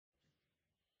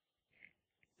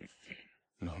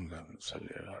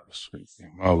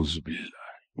اعوذ باللہ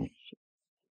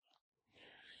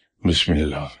بسم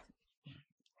اللہ.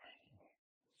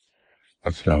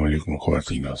 السلام علیکم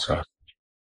خواتین و حضرات.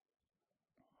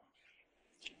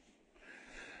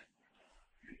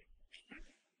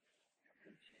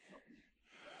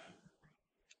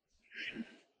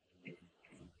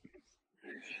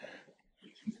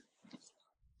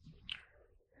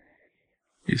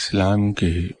 اسلام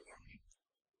کے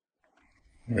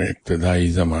ابتدائی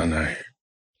زمانہ ہے،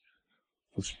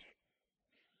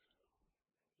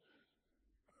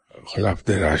 خلافت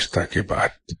راشدہ کے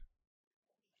بعد.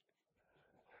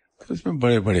 اس میں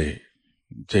بڑے بڑے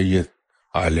جید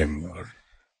عالم اور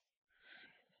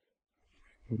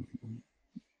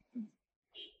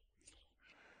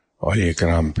اولیاء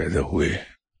کرام پیدا ہوئے.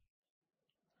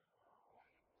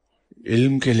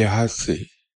 علم کے لحاظ سے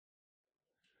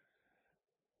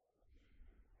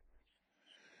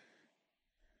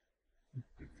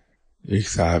ایک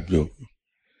صاحب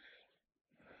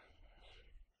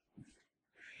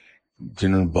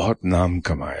جنہوں نے بہت نام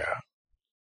کمایا،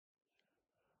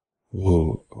 وہ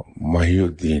محی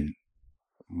الدین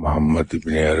محمد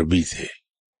ابن عربی تھے.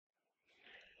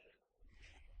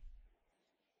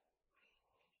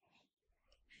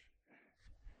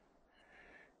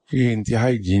 یہ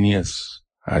انتہائی جینیس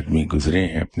آدمی گزرے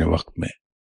ہیں اپنے وقت میں،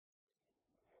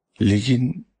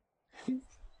 لیکن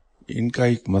ان کا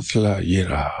ایک مسئلہ یہ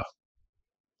رہا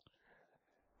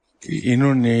کہ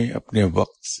انہوں نے اپنے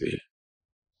وقت سے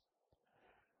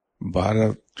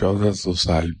 1200-1400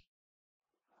 سال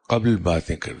قبل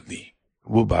باتیں کر دی.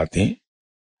 وہ باتیں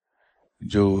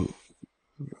جو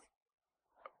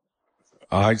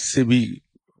آج سے بھی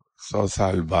 100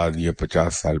 سال بعد یا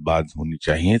 50 سال بعد ہونی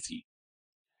چاہیے تھی،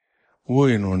 وہ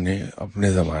انہوں نے اپنے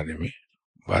زمانے میں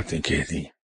باتیں کہہ دی.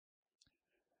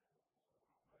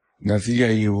 نتیجہ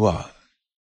یہ ہوا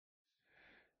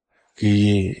کہ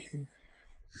یہ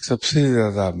سب سے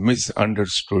زیادہ مس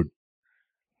انڈرسٹوڈ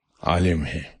عالم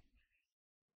ہے.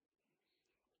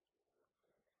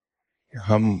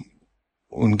 ہم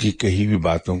ان کی کہی ہوئی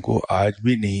باتوں کو آج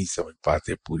بھی نہیں سمجھ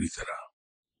پاتے پوری طرح.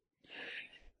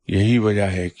 یہی وجہ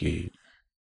ہے کہ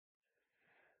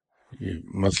یہ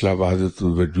مسئلہ وحدت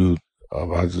الوجود اور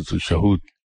وحدت الشہود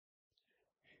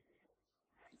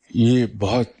یہ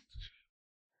بہت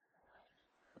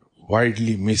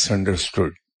وائڈلی مس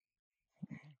انڈرسٹوڈ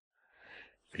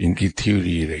ان کی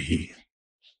تھیوری رہی.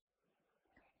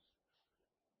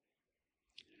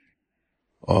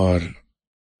 اور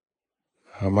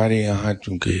ہمارے یہاں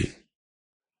چونکہ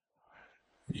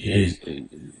یہ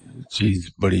چیز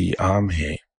بڑی عام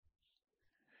ہے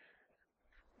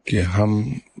کہ ہم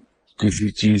کسی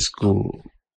چیز کو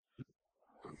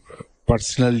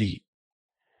پرسنلی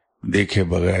دیکھے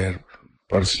بغیر،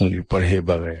 پرسنلی پڑھے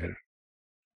بغیر،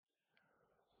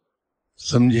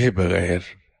 سمجھے بغیر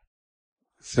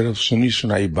صرف سنی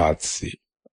سنائی بات سے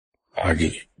آگے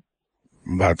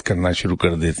بات کرنا شروع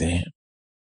کر دیتے ہیں.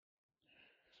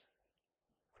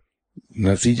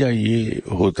 نتیجہ یہ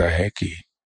ہوتا ہے کہ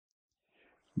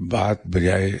بات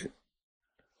بجائے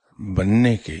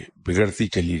بننے کے بگڑتی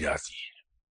چلی جاتی ہے.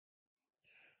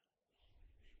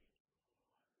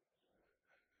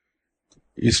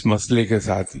 اس مسئلے کے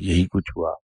ساتھ یہی کچھ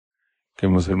ہوا کہ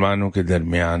مسلمانوں کے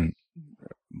درمیان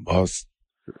بہت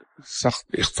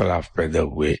سخت اختلاف پیدا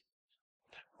ہوئے.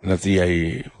 نتیجہ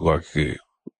یہ ہوا کہ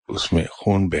اس میں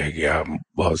خون بہہ گیا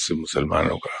بہت سے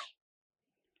مسلمانوں کا.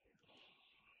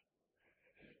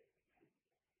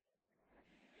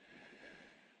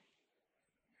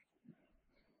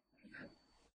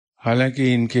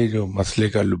 حالانکہ ان کے جو مسئلے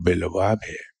کا لب لباب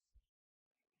ہے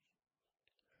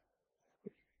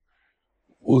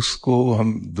اس کو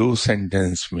ہم 2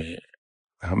 سینٹنس میں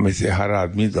ہم میں سے ہر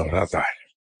آدمی دہراتا ہے.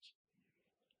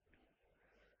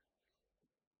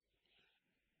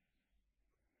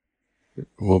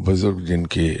 وہ بزرگ جن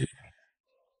کے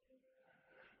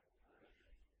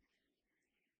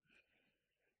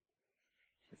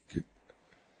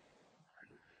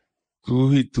تو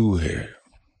ہی تو ہے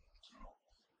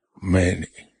میں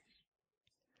نہیں،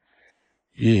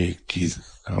 یہ ایک چیز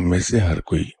ہم میں سے ہر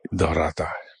کوئی دہراتا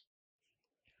ہے.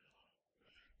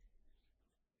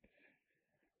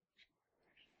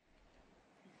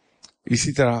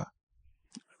 اسی طرح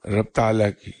رب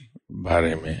تعالیٰ کے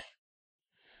بارے میں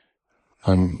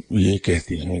ہم یہ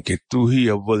کہتے ہیں کہ تو ہی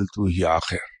اول تو ہی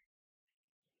آخر.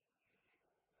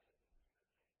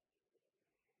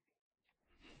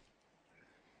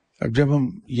 اب جب ہم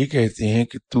یہ کہتے ہیں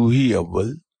کہ تو ہی اول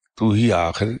تو ہی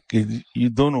آخر، کہ یہ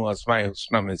دونوں اسماء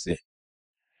حسنی میں سے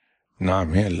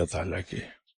نام ہے اللہ تعالیٰ کے،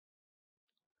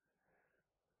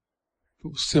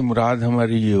 تو اس سے مراد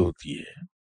ہماری یہ ہوتی ہے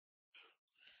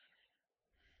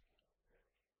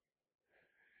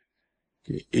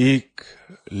کہ ایک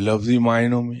لفظی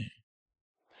معنوں میں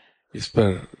اس پر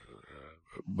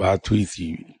بات ہوئی تھی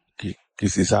کہ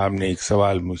کسی صاحب نے ایک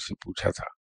سوال مجھ سے پوچھا تھا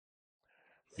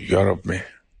یورپ میں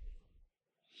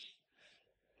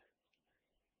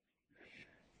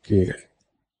کہ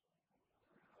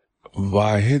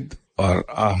واحد اور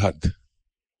آحد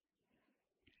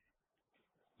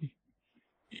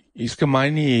اس کا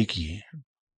معنی ایک ہی ہے،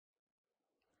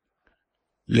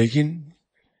 لیکن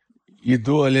یہ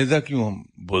دو علیحدہ کیوں ہم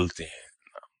بولتے ہیں،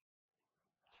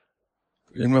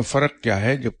 ان میں فرق کیا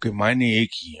ہے جبکہ معنی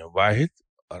ایک ہی ہے، واحد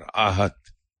اور آحد؟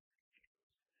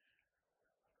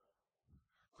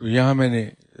 تو یہاں میں نے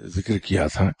ذکر کیا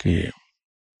تھا کہ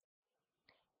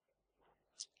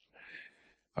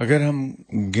اگر ہم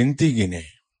گنتی گنیں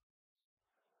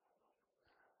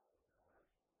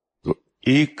تو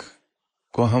ایک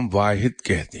کو ہم واحد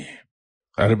کہتے ہیں،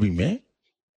 عربی میں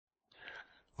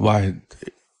واحد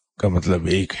کا مطلب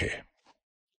ایک ہے،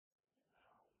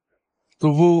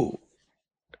 تو وہ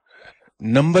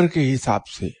نمبر کے حساب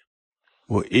سے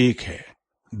وہ ایک ہے،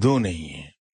 دو نہیں ہے۔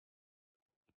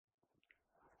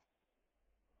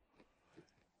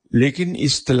 لیکن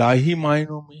اصطلاحی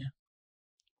معنوں میں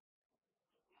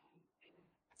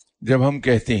جب ہم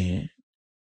کہتے ہیں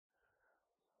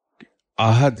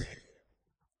آحد ہے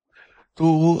تو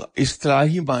وہ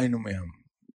اصطلاحی معنوں میں ہم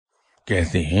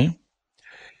کہتے ہیں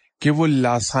کہ وہ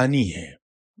لاثانی ہے،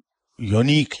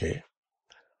 یونیک ہے،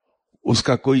 اس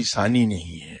کا کوئی ثانی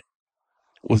نہیں ہے،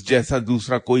 اس جیسا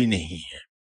دوسرا کوئی نہیں ہے۔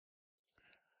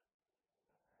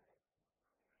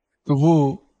 تو وہ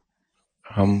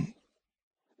ہم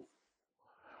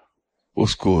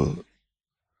اس کو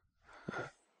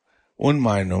ان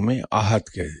معنوں میں آحد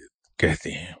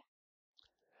کہتے ہیں۔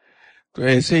 تو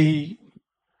ایسے ہی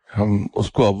ہم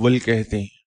اس کو اول کہتے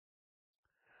ہیں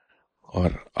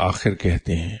اور آخر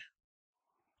کہتے ہیں۔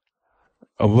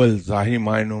 اول ظاہری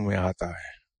معنوں میں آتا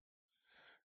ہے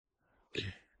کہ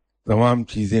تمام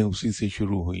چیزیں اسی سے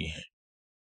شروع ہوئی ہیں،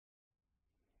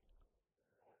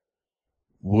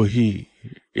 وہی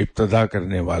ابتدا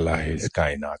کرنے والا ہے اس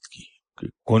کائنات کی، کہ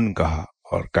کن کہا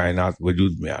اور کائنات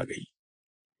وجود میں آ گئی،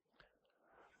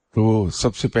 تو وہ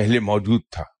سب سے پہلے موجود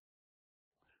تھا،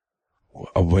 وہ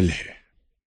اول ہے۔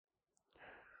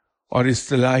 اور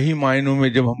اصطلاحی معنوں میں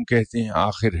جب ہم کہتے ہیں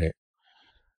آخر ہے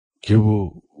کہ وہ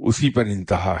اسی پر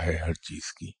انتہا ہے ہر چیز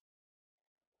کی،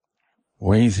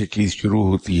 وہیں سے چیز شروع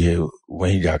ہوتی ہے،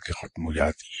 وہیں جا کے ختم ہو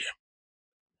جاتی ہے،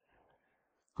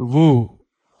 تو وہ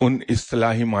ان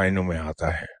اصطلاحی معنوں میں آتا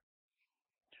ہے۔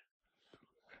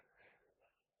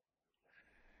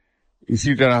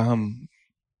 اسی طرح ہم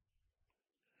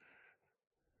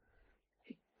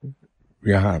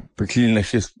یہاں پچھلی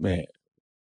نشست میں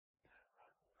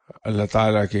اللہ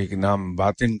تعالیٰ کے ایک نام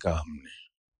باطن کا ہم نے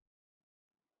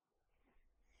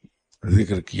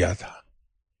ذکر کیا تھا۔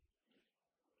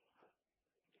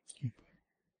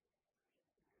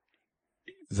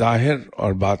 ظاہر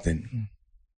اور باطن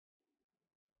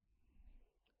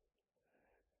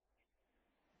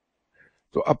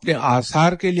تو اپنے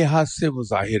آثار کے لحاظ سے وہ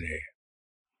ظاہر ہے،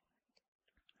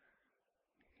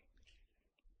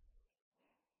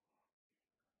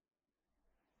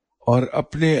 اور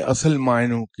اپنے اصل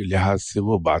معنوں کے لحاظ سے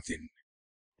وہ باطن،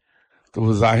 تو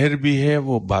وہ ظاہر بھی ہے،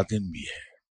 وہ باطن بھی ہے۔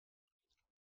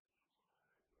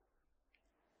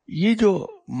 یہ جو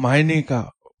معنی کا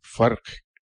فرق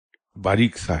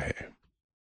باریک سا ہے،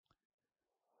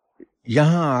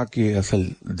 یہاں آ کے اصل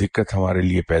دقت ہمارے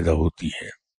لیے پیدا ہوتی ہے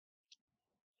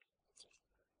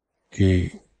کہ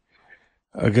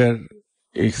اگر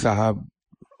ایک صاحب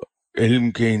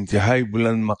علم کے انتہائی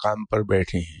بلند مقام پر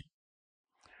بیٹھے ہیں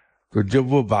تو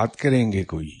جب وہ بات کریں گے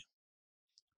کوئی،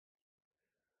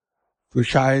 تو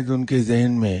شاید ان کے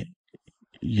ذہن میں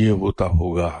یہ ہوتا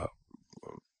ہوگا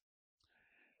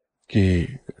کہ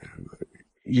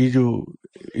یہ جو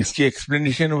اس کی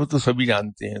ایکسپلینیشن وہ تو سبھی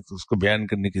جانتے ہیں، تو اس کو بیان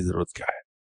کرنے کی ضرورت کیا ہے؟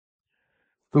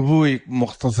 تو وہ ایک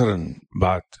مختصراً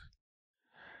بات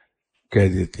کہہ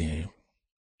دیتے ہیں،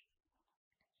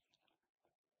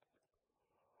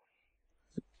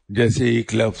 جیسے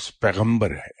ایک لفظ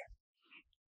پیغمبر ہے،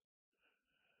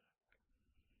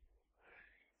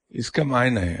 اس کا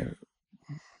معنی ہے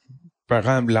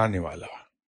پیغام لانے والا۔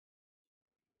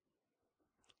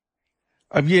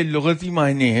 اب یہ لغتی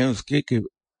معنی ہیں اس کے کہ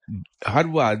ہر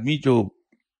وہ آدمی جو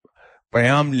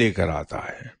پیام لے کر آتا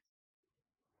ہے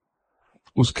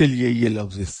اس کے لیے یہ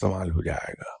لفظ استعمال ہو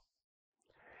جائے گا،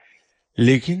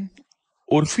 لیکن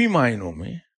عرفی معنوں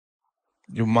میں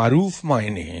جو معروف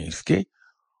معنی ہیں اس کے،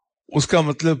 اس کا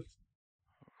مطلب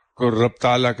تو رب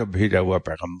تعالیٰ کا بھیجا ہوا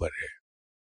پیغمبر ہے۔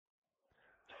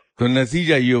 تو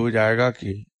نتیجہ یہ ہو جائے گا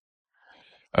کہ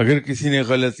اگر کسی نے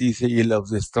غلطی سے یہ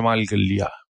لفظ استعمال کر لیا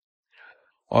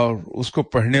اور اس کو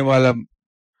پڑھنے والا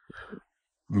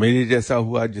میرے جیسا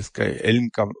ہوا جس کا علم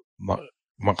کا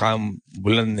مقام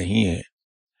بلند نہیں ہے،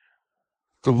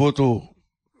 تو وہ تو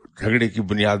جھگڑے کی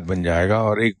بنیاد بن جائے گا،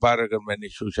 اور ایک بار اگر میں نے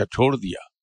شوشہ چھوڑ دیا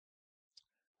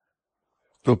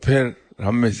تو پھر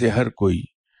ہم میں سے ہر کوئی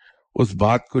اس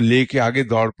بات کو لے کے آگے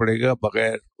دوڑ پڑے گا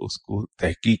بغیر اس کو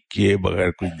تحقیق کیے،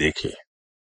 بغیر کچھ دیکھے۔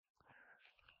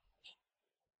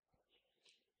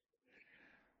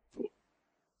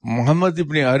 محمد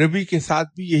ابن عربی کے ساتھ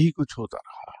بھی یہی کچھ ہوتا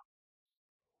رہا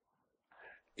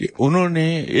کہ انہوں نے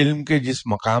علم کے جس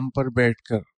مقام پر بیٹھ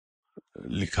کر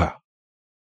لکھا،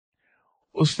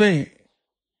 اس میں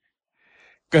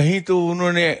کہیں تو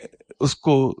انہوں نے اس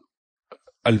کو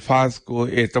الفاظ کو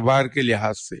اعتبار کے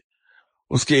لحاظ سے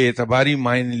اس کے اعتباری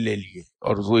معنی لے لیے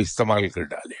اور وہ استعمال کر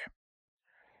ڈالے۔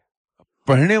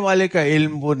 پڑھنے والے کا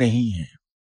علم وہ نہیں ہے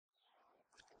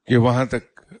کہ وہاں تک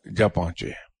جا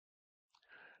پہنچے،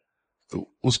 تو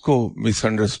اس کو مس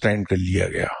انڈرسٹینڈ کر لیا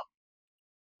گیا۔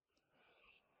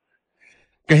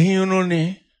 کہیں انہوں نے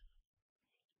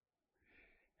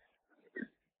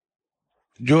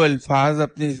جو الفاظ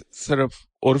اپنے صرف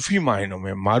عرفی معنوں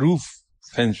میں، معروف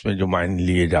سینس میں جو معنی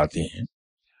لیے جاتے ہیں،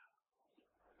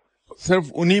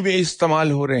 صرف انہی میں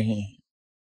استعمال ہو رہے ہیں،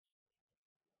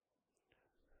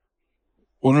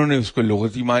 انہوں نے اس کو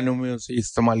لغتی معنوں میں اسے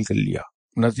استعمال کر لیا۔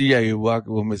 نتیجہ یہ ہوا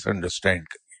کہ وہ مس انڈرسٹینڈ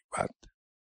کر گئی بات۔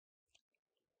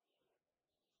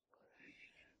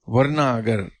 ورنہ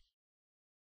اگر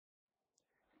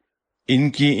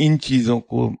ان چیزوں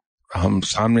کو ہم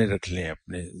سامنے رکھ لیں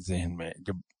اپنے ذہن میں،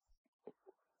 جب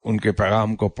ان کے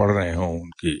پیغام کو پڑھ رہے ہوں، ان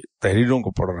کی تحریروں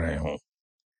کو پڑھ رہے ہوں،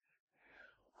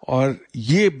 اور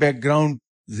یہ بیک گراؤنڈ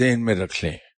ذہن میں رکھ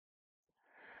لیں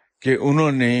کہ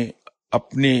انہوں نے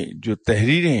اپنی جو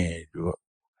تحریریں ہیں، جو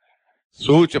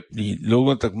سوچ اپنی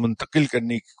لوگوں تک منتقل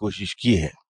کرنے کی کوشش کی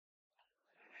ہے،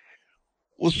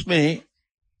 اس میں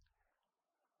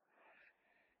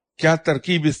کیا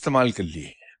ترکیب استعمال کر لی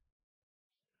ہے،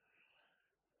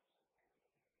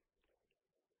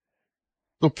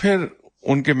 تو پھر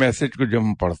ان کے میسج کو جب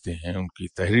ہم پڑھتے ہیں، ان کی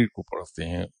تحریر کو پڑھتے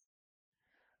ہیں،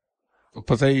 تو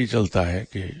پتہ ہی چلتا ہے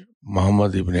کہ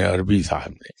محمد ابن عربی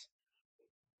صاحب نے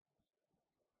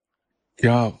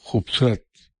کیا خوبصورت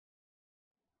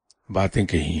باتیں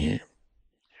کہی ہیں۔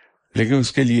 لیکن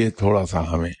اس کے لیے تھوڑا سا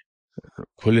ہمیں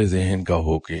کھلے ذہن کا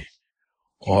ہو کے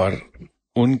اور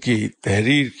ان کی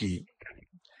تحریر کی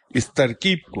اس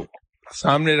ترکیب کو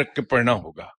سامنے رکھ کے پڑھنا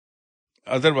ہوگا۔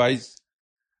 ادروائز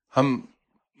ہم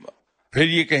پھر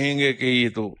یہ کہیں گے کہ یہ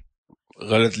تو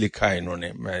غلط لکھا ہے انہوں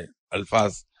نے، میں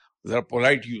الفاظ ذرا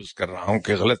پولائٹ یوز کر رہا ہوں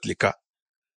کہ غلط لکھا،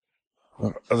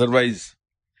 ادروائز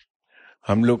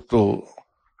ہم لوگ تو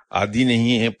عادی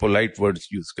نہیں ہیں پولائٹ ورڈز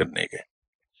یوز کرنے کے۔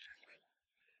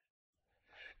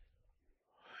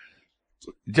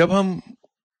 جب ہم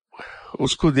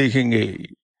اس کو دیکھیں گے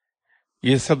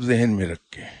یہ سب ذہن میں رکھ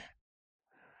کے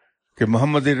کہ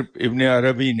محمد ابن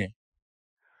عربی نے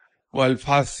وہ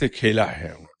الفاظ سے کھیلا ہے،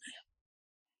 انہوں نے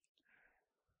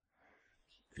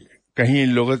کہیں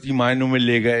لغتی معنوں میں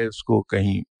لے گئے اس کو،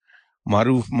 کہیں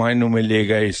معروف معنوں میں لے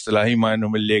گئے، اصطلاحی معنوں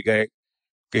میں لے گئے،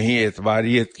 کہیں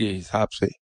اعتباریت کے حساب سے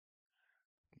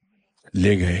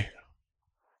لے گئے۔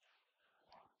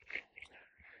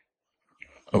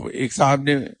 اب ایک صاحب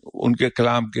نے ان کے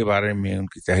کلام کے بارے میں، ان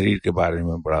کی تحریر کے بارے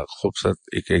میں بڑا خوبصورت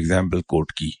ایک ایگزامپل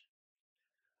کوٹ کی،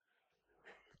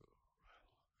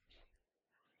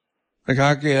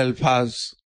 کہا کہ الفاظ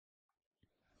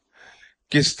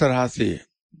کس طرح سے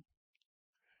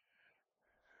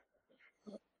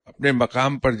اپنے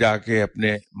مقام پر جا کے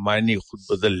اپنے معنی خود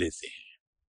بدل لیتے ہیں۔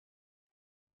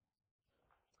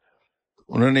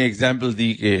 انہوں نے ایگزامپل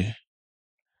دی کہ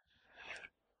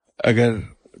اگر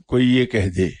کوئی یہ کہہ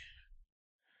دے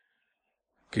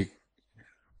کہ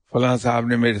فلاں صاحب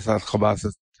نے میرے ساتھ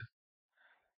خباثت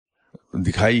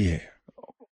دکھائی ہے،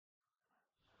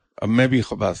 اب میں بھی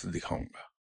خباثت دکھاؤں گا۔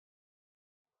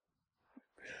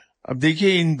 اب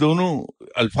دیکھیے ان دونوں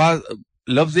الفاظ،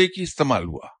 لفظ ایک ہی استعمال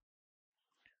ہوا،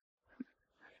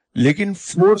 لیکن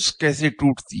فورس کیسے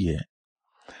ٹوٹتی ہے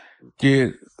کہ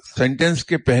سینٹینس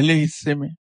کے پہلے حصے میں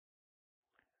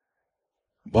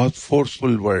بہت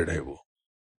فورسفل ورڈ ہے وہ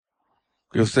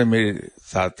کہ اس نے میرے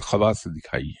ساتھ خباثت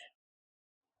دکھائی ہے،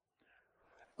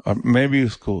 اور میں بھی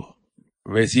اس کو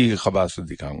ویسی ہی خباثت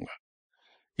دکھاؤں گا۔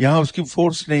 یہاں اس کی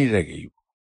فورس نہیں رہ گئی،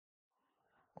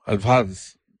 الفاظ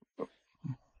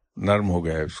نرم ہو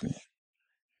گیا اس میں۔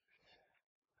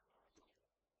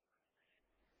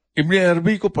 ابن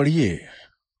عربی کو پڑھیے،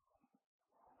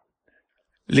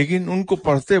 لیکن ان کو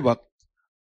پڑھتے وقت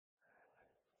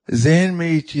ذہن میں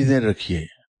یہ چیزیں رکھیے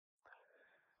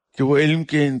کہ وہ علم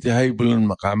کے انتہائی بلند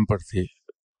مقام پر تھے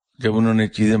جب انہوں نے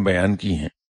چیزیں بیان کی ہیں.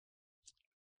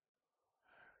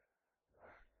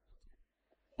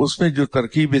 اس میں جو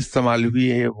ترکیب استعمال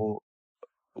ہوئی ہے وہ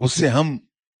اس سے ہم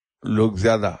لوگ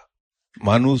زیادہ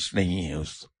مانوس نہیں ہیں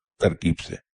اس ترکیب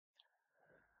سے.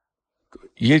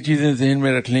 یہ چیزیں ذہن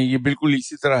میں رکھ لیں. یہ بالکل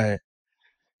اسی طرح ہے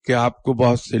کہ آپ کو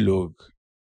بہت سے لوگ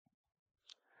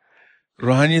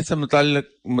روحانیت سے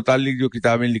متعلق جو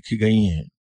کتابیں لکھی گئی ہیں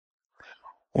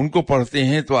ان کو پڑھتے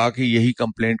ہیں تو آ کے یہی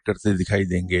کمپلینٹ کرتے دکھائی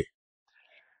دیں گے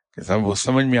کہ صاحب وہ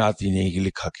سمجھ میں آتی نہیں کہ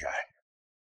لکھا کیا ہے.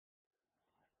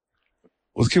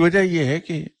 اس کی وجہ یہ ہے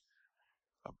کہ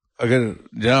اگر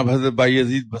جناب حضرت بائی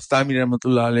عزیز بستامی رحمۃ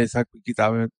اللہ علیہ صاحب کی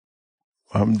کتابیں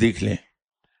ہم دیکھ لیں,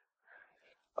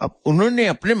 اب انہوں نے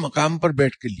اپنے مقام پر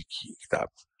بیٹھ کے لکھی ہے کتاب.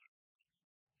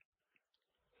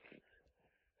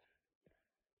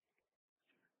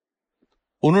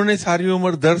 انہوں نے ساری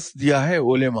عمر درس دیا ہے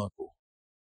علماء کو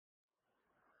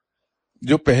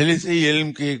جو پہلے سے ہی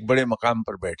علم کے ایک بڑے مقام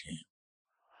پر بیٹھے ہیں.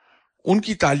 ان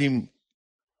کی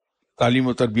تعلیم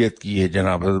و تربیت کی ہے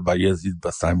جناب حضرت بائی عزیز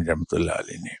بستامی رحمۃ اللہ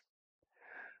علیہ نے.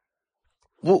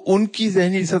 وہ ان کی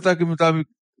ذہنی سطح کے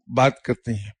مطابق بات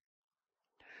کرتے ہیں.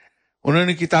 انہوں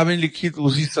نے کتابیں لکھی تو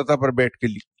اسی سطح پر بیٹھ کے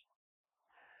لکھی.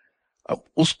 اب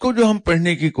اس کو جو ہم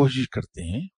پڑھنے کی کوشش کرتے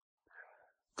ہیں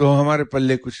تو ہمارے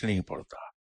پلے کچھ نہیں پڑتا.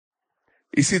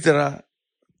 اسی طرح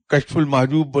کشف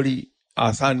المحجوب بڑی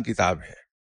آسان کتاب ہے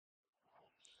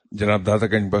جناب داتا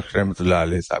گنج بخش رحمۃ اللہ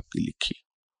علیہ صاحب کی لکھی.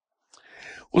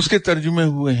 اس کے ترجمے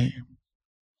ہوئے ہیں.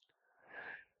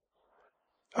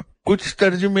 اب کچھ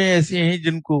ترجمے ایسے ہیں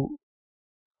جن کو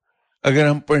اگر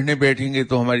ہم پڑھنے بیٹھیں گے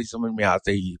تو ہماری سمجھ میں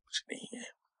آتا ہی کچھ نہیں ہے.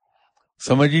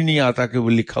 سمجھ ہی نہیں آتا کہ وہ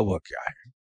لکھا ہوا کیا ہے.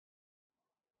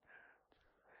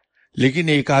 لیکن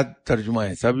ایک آدھ ترجمہ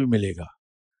ایسا بھی ملے گا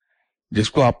جس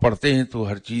کو آپ پڑھتے ہیں تو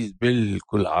ہر چیز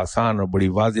بالکل آسان اور بڑی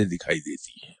واضح دکھائی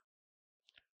دیتی ہے.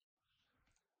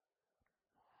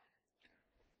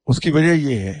 اس کی وجہ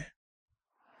یہ ہے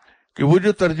کہ وہ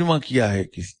جو ترجمہ کیا ہے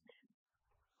کسی نے,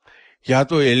 یا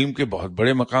تو علم کے بہت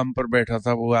بڑے مقام پر بیٹھا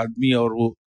تھا وہ آدمی اور وہ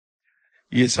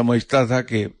یہ سمجھتا تھا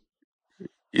کہ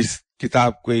اس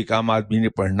کتاب کو ایک عام آدمی نے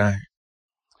پڑھنا ہے,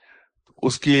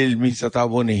 اس کی علمی سطح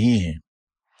وہ نہیں ہے,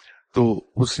 تو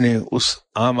اس نے اس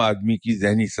عام آدمی کی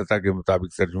ذہنی سطح کے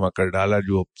مطابق ترجمہ کر ڈالا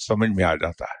جو سمجھ میں آ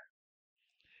جاتا ہے.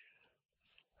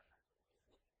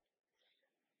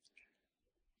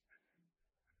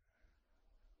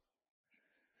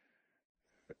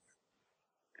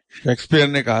 شیکسپیئر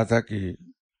نے کہا تھا کہ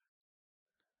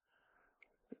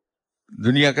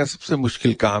دنیا کا سب سے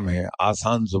مشکل کام ہے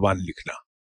آسان زبان لکھنا.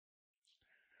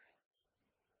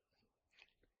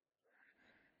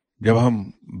 جب ہم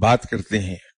بات کرتے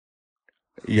ہیں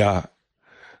یا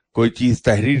کوئی چیز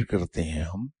تحریر کرتے ہیں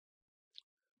ہم,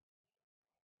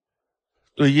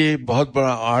 تو یہ بہت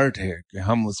بڑا آرٹ ہے کہ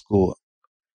ہم اس کو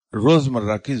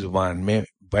روزمرہ کی زبان میں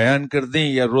بیان کر دیں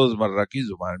یا روزمرہ کی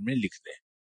زبان میں لکھ دیں.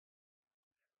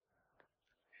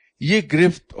 یہ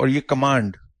گرفت اور یہ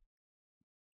کمانڈ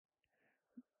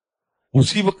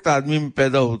اسی وقت آدمی میں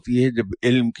پیدا ہوتی ہے جب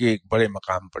علم کے ایک بڑے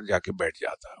مقام پر جا کے بیٹھ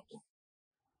جاتا ہے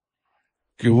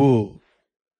کہ وہ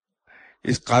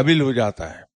اس قابل ہو جاتا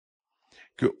ہے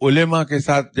کہ علماء کے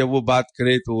ساتھ جب وہ بات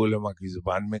کرے تو علماء کی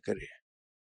زبان میں کرے,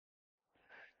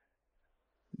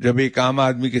 جب ایک عام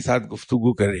آدمی کے ساتھ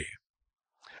گفتگو کرے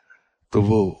تو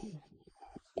وہ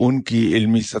ان کی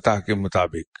علمی سطح کے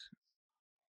مطابق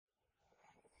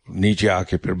نیچے آ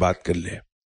کے پھر بات کر لے.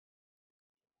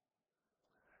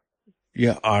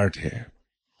 یہ آرٹ ہے.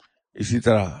 اسی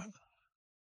طرح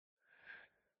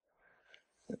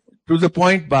ٹو دا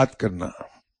پوائنٹ بات کرنا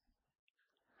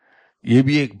یہ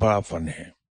بھی ایک بڑا فن ہے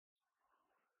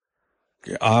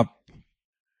کہ آپ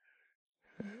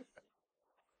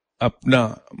اپنا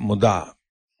مدعا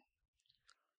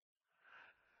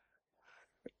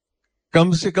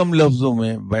کم سے کم لفظوں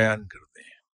میں بیان کر دیں.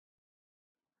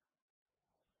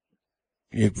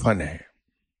 یہ ایک فن ہے.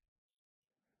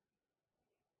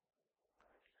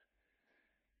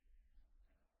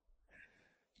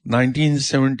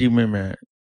 1970 میں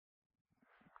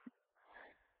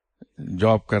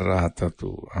جاب کر رہا تھا تو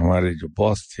ہمارے جو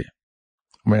باس تھے,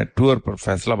 میں ٹور پر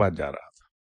فیصل آباد جا رہا تھا,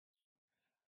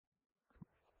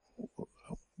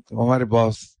 تو ہمارے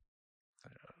باس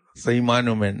صحیح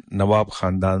معنوں میں نواب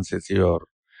خاندان سے تھے اور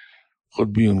خود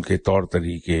بھی ان کے طور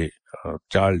طریقے,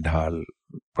 چال ڈھال,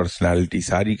 پرسنالٹی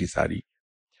ساری کی ساری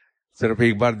صرف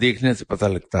ایک بار دیکھنے سے پتہ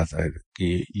لگتا تھا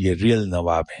کہ یہ ریئل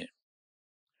نواب ہیں.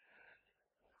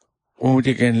 وہ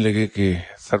مجھے کہنے لگے کہ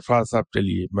سرفراز صاحب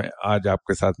چلیے میں آج آپ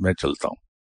کے ساتھ میں چلتا ہوں.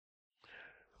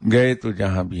 گئے تو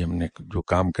جہاں بھی ہم نے جو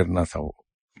کام کرنا تھا وہ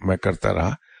میں کرتا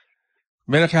رہا.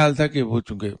 میرا خیال تھا کہ وہ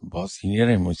چونکہ بہت سینئر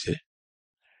ہیں مجھ سے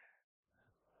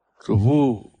تو وہ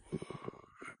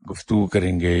گفتگو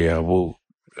کریں گے یا وہ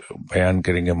بیان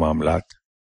کریں گے معاملات،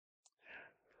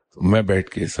 تو میں بیٹھ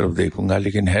کے صرف دیکھوں گا.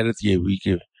 لیکن حیرت یہ ہوئی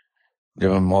کہ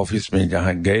جب ہم آفس میں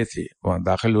جہاں گئے تھے وہاں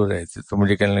داخل ہو رہے تھے تو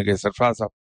مجھے کہنے لگے سرفراز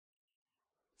صاحب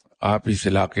آپ اس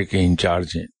علاقے کے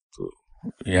انچارج ہیں، تو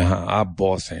یہاں آپ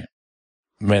باس ہیں،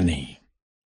 میں نہیں،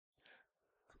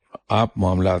 آپ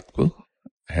معاملات کو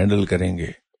ہینڈل کریں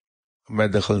گے، میں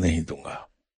دخل نہیں دوں گا.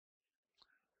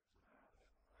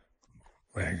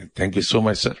 تھینک یو سو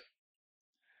مچ سر.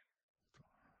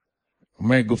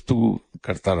 میں گفتگو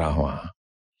کرتا رہا وہاں.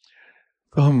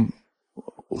 تو ہم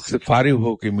اس سے فارغ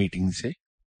ہو کے میٹنگ سے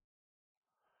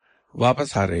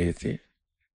واپس آ رہے تھے.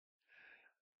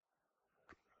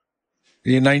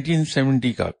 یہ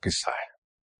 1970 کا قصہ ہے.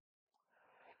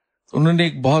 انہوں نے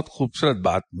ایک بہت خوبصورت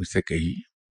بات مجھ سے کہی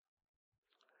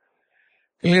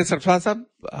کہ سرفراز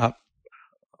صاحب آپ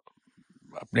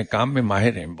اپنے کام میں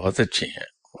ماہر ہیں، بہت اچھے ہیں،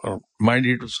 اور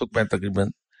مائنڈیڈ اس وقت میں تقریباً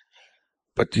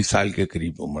 25 سال کے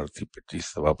قریب عمر تھی،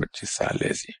 25 سال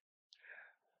ایسی.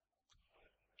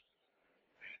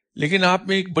 لیکن آپ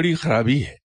میں ایک بڑی خرابی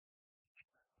ہے.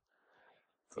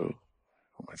 تو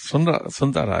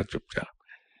سنتا رہا چپ چاپ.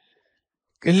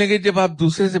 کہنے لگے جب آپ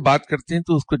دوسرے سے بات کرتے ہیں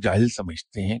تو اس کو جاہل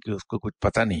سمجھتے ہیں کہ اس کو کچھ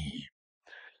پتہ نہیں ہے،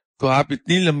 تو آپ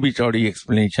اتنی لمبی چوڑی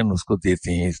ایکسپلینیشن اس کو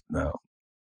دیتے ہیں.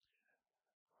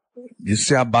 جس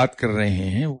سے آپ بات کر رہے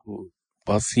ہیں وہ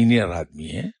بہت سینئر آدمی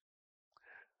ہے.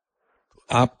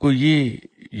 آپ کو یہ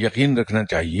یقین رکھنا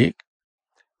چاہیے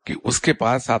کہ اس کے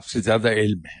پاس آپ سے زیادہ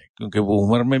علم ہے، کیونکہ وہ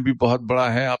عمر میں بھی بہت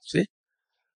بڑا ہے آپ سے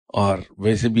اور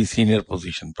ویسے بھی سینئر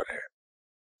پوزیشن پر ہے.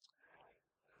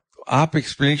 تو آپ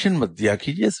ایکسپلینیشن مت دیا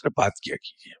کیجیے، صرف بات کیا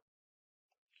کیجیے.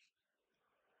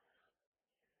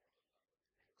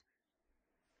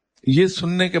 یہ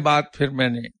سننے کے بعد پھر میں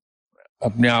نے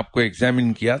اپنے آپ کو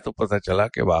ایگزامن کیا تو پتہ چلا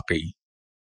کہ واقعی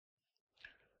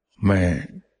میں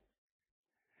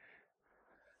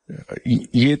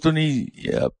یہ تو نہیں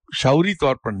شعوری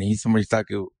طور پر نہیں سمجھتا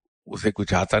کہ اسے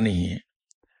کچھ آتا نہیں ہے،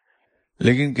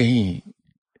 لیکن کہیں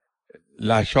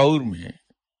لاشعور میں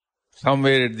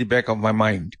somewhere at the back of my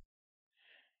mind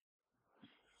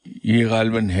یہ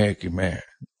غالباً ہے کہ میں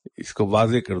اس کو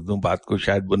واضح کر دوں بات کو،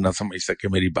 شاید وہ نہ سمجھ سکے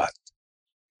میری بات.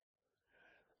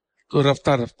 تو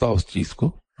رفتہ رفتہ اس چیز کو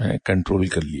میں نے کنٹرول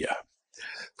کر لیا.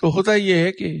 تو ہوتا یہ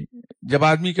ہے کہ جب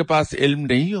آدمی کے پاس علم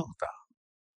نہیں ہوتا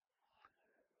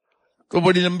تو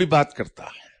بڑی لمبی بات کرتا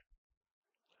ہے،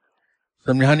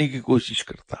 سمجھانے کی کوشش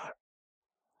کرتا ہے.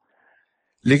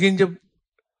 لیکن جب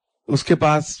اس کے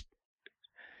پاس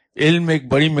علم ایک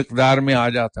بڑی مقدار میں آ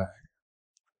جاتا ہے،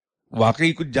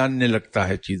 واقعی کچھ جاننے لگتا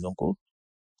ہے چیزوں کو،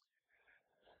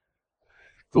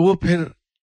 تو وہ پھر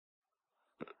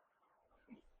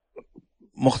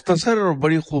مختصر اور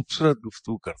بڑی خوبصورت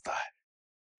گفتگو کرتا ہے.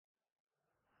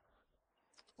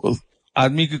 اس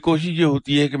آدمی کی کوشش یہ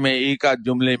ہوتی ہے کہ میں ایک آدھ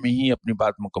جملے میں ہی اپنی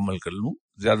بات مکمل کر لوں،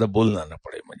 زیادہ بولنا نہ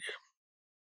پڑے مجھے.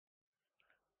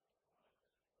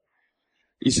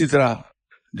 اسی طرح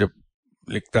جب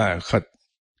لکھتا ہے خط،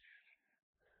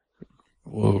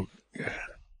 وہ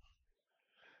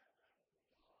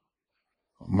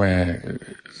میں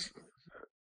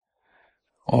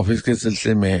آفس کے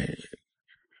سلسلے میں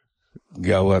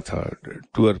گیا ہوا تھا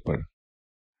ٹور پر،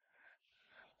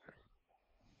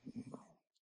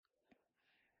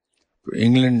 تو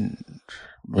انگلینڈ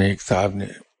میں ایک صاحب نے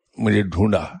مجھے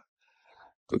ڈھونڈا.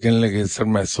 تو کہنے لگے سر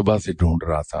میں صبح سے ڈھونڈ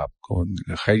رہا تھا آپ کو.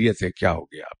 خیریت ہے؟ کیا ہو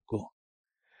گیا آپ کو؟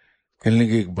 کہنے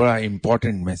لگے ایک بڑا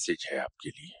امپورٹنٹ میسج ہے آپ کے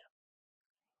لیے.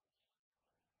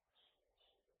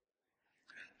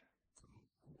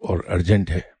 اور ارجنٹ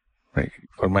ہے.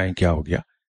 فرمائیں کیا ہو گیا؟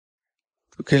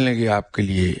 تو کہنے لگے آپ کے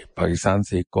لیے پاکستان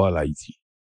سے ایک کال آئی تھی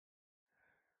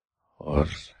اور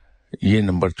یہ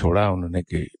نمبر چھوڑا انہوں نے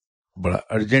کہ بڑا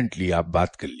ارجنٹلی آپ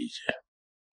بات کر لیجئے.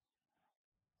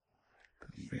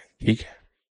 ٹھیک ہے.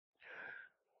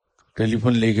 ٹیلی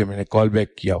فون لے کے میں نے کال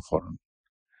بیک کیا فوراً.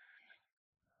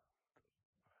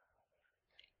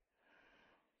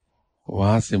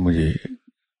 وہاں سے مجھے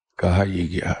کہا یہ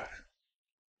گیا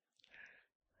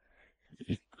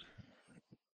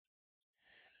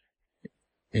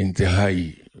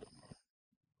انتہائی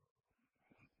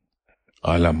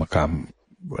اعلی مقام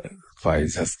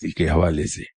فائز ہستی کے حوالے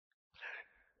سے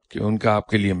کہ ان کا آپ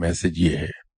کے لیے میسج یہ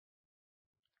ہے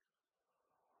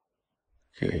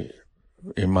کہ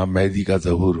امام مہدی کا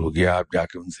ظہور ہو گیا، آپ جا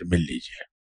کے ان سے مل لیجئے.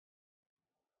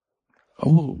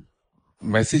 وہ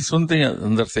میسج سنتے ہیں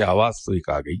اندر سے آواز تو ایک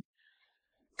آ گئی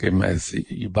کہ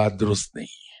یہ بات درست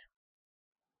نہیں ہے.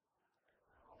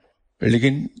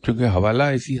 لیکن چونکہ حوالہ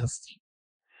ایسی ہستی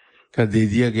کا دے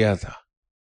دیا گیا تھا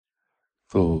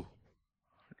تو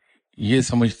یہ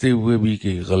سمجھتے ہوئے بھی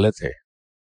کہ غلط ہے،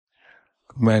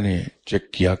 میں نے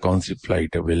چیک کیا کون سی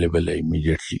فلائٹ اویلیبل ہے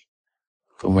امیڈیٹلی،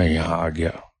 تو میں یہاں آ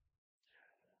گیا۔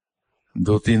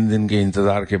 2-3 دن کے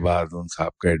انتظار کے بعد ان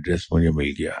صاحب کا ایڈریس مجھے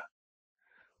مل گیا،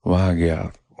 وہاں گیا،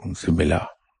 ان سے ملا،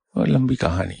 اور لمبی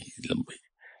کہانی، لمبی۔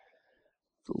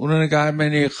 تو انہوں نے کہا میں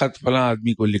نے ایک خط فلاں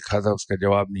آدمی کو لکھا تھا، اس کا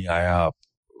جواب نہیں آیا، آپ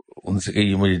ان سے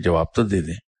کہیے مجھے جواب تو دے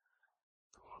دیں۔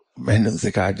 میں نے ان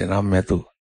سے کہا جناب میں تو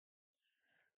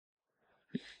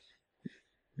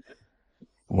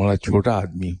بڑا چھوٹا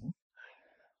آدمی ہوں،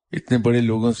 اتنے بڑے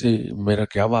لوگوں سے میرا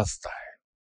کیا واسطہ ہے؟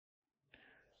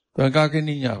 تو میں کہا کہ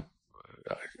نہیں،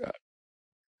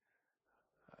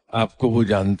 آپ کو وہ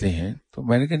جانتے ہیں؟ تو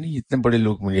میں نے کہا نہیں، اتنے بڑے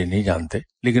لوگ مجھے نہیں جانتے،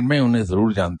 لیکن میں انہیں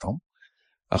ضرور جانتا ہوں،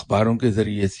 اخباروں کے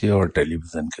ذریعے سے اور ٹیلی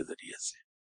ویژن کے ذریعے سے۔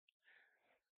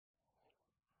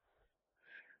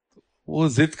 وہ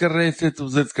ضد کر رہے تھے، تو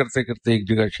ضد کرتے کرتے ایک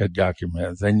جگہ شاید جا کے میں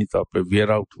ذہنی طور پہ ویئر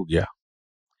آؤٹ ہو گیا۔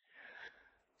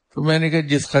 تو میں نے کہا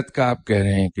جس خط کا آپ کہہ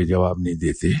رہے ہیں کہ جواب نہیں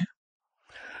دیتے،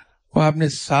 وہ آپ نے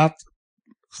 7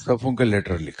 صفحوں کا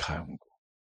لیٹر لکھا ہے ان کو،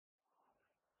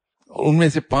 ان میں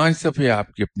سے 5 صفحے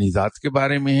آپ کی اپنی ذات کے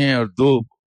بارے میں ہیں اور 2۔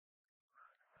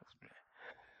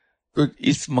 تو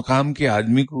اس مقام کے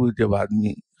آدمی کو جب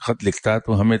آدمی خط لکھتا ہے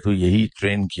تو ہمیں تو یہی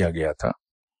ٹرین کیا گیا تھا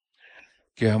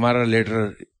کہ ہمارا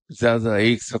لیٹر زیادہ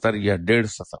 1 سطر یا 1.5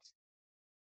 سطر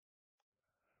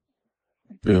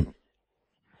پہ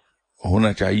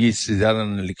ہونا چاہیے، اس سے زیادہ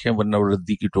نہ لکھیں ورنہ وہ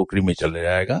ردی کی ٹوکری میں چلا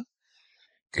جائے گا،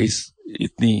 کہ اس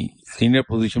اتنی سینئر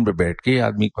پوزیشن پہ بیٹھ کے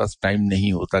آدمی کے پاس ٹائم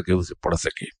نہیں ہوتا کہ اسے پڑھ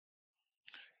سکے۔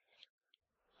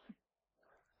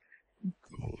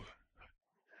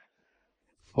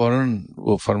 فوراً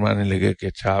وہ فرمانے لگے کہ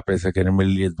اچھا آپ ایسا کریں، میرے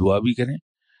لیے دعا بھی کریں،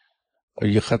 اور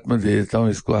یہ خط میں دے دیتا ہوں،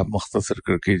 اس کو آپ مختصر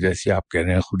کر کے جیسے آپ کہہ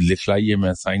رہے ہیں خود لکھ لائیے،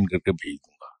 میں سائن کر کے بھیج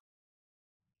دوں گا۔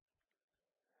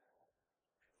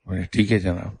 میں نے ٹھیک ہے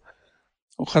جناب۔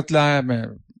 وہ خط لایا، میں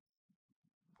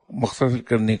مختصر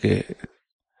کرنے کے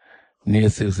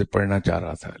نیت سے اسے پڑھنا چاہ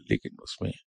رہا تھا، لیکن اس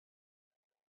میں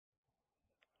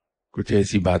کچھ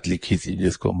ایسی بات لکھی تھی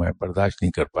جس کو میں برداشت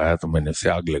نہیں کر پایا، تو میں نے اسے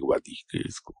آگ لگوا دی کہ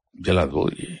اس کو جلا دو۔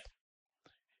 یہ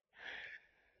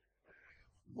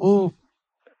وہ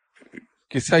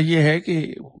قصہ یہ ہے کہ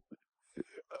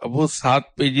وہ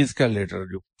 7 پیجز کا لیٹر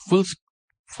جو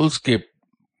فل سکیپ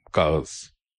کاغذ،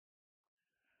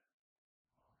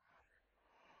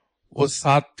 وہ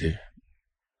 7 تھے،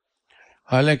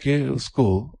 حالانکہ اس کو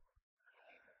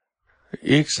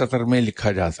 1 سطر میں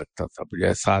لکھا جا سکتا تھا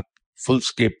بجائے 7 فل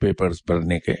سکیپ پیپرز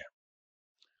بھرنے کے۔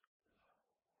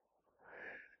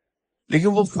 لیکن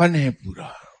وہ فن ہے پورا،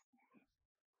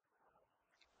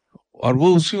 اور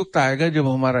وہ اسی وقت آئے گا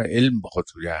جب ہمارا علم بہت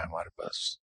ہو جائے ہمارے پاس،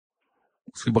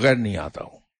 اس کے بغیر نہیں آتا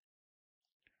ہوں۔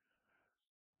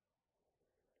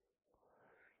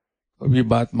 اب یہ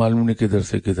بات معلوم نہیں کدھر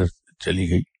سے کدھر چلی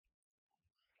گئی۔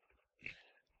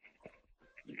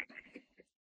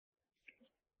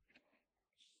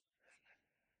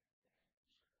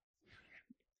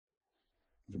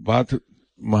 بات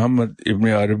محمد ابن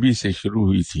عربی سے شروع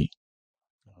ہوئی تھی،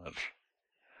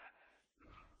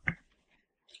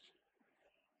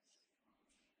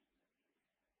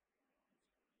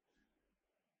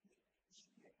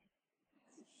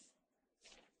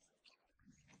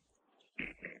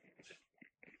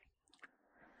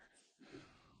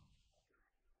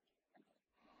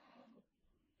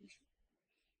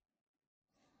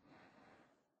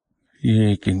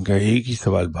 یہ ان کا ایک ہی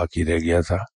سوال باقی رہ گیا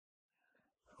تھا،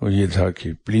 وہ یہ تھا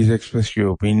کہ please express your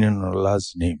opinion on Allah's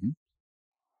name.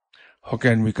 How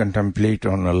can we contemplate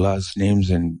on Allah's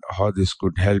names and how this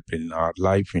could help in our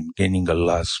life in gaining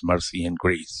Allah's mercy and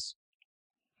grace?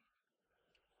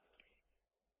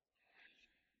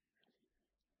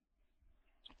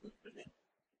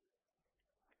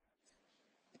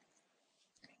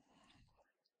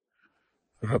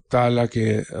 رب تعالیٰ کے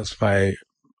اسماء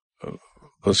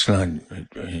حسنیٰ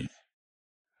جو ہیں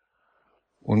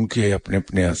ان کے اپنے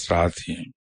اپنے اثرات ہیں،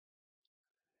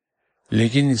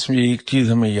 لیکن اس میں ایک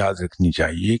چیز ہمیں یاد رکھنی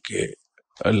چاہیے کہ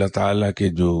اللہ تعالیٰ کے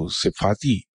جو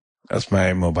صفاتی اسماء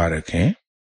مبارک ہیں،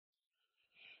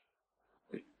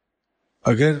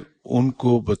 اگر ان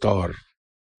کو بطور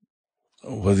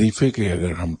وظیفے کے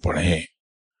اگر ہم پڑھیں،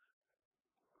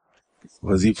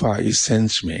 وظیفہ اس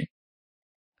سینس میں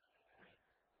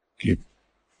کہ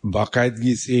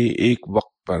باقاعدگی سے ایک وقت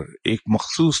پر ایک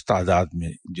مخصوص تعداد میں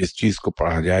جس چیز کو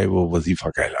پڑھا جائے وہ وظیفہ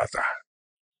کہلاتا ہے۔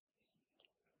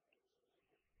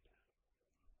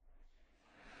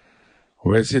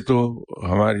 ویسے تو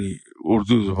ہماری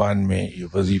اردو زبان میں یہ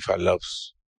وظیفہ لفظ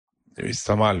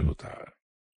استعمال ہوتا ہے،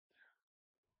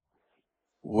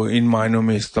 وہ ان معنوں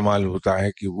میں استعمال ہوتا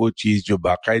ہے کہ وہ چیز جو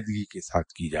باقاعدگی کے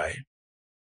ساتھ کی جائے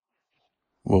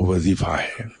وہ وظیفہ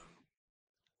ہے.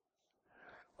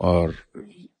 اور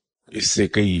اس سے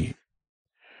کئی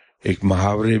ایک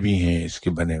محاورے بھی ہیں اس کے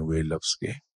بنے ہوئے لفظ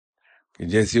کے کہ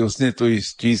جیسے اس نے تو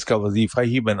اس چیز کا وظیفہ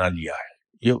ہی بنا لیا ہے.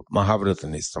 یہ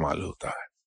محاورتاً استعمال ہوتا ہے.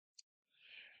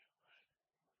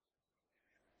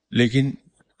 لیکن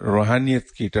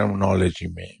روحانیت کی ٹرمنالوجی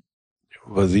میں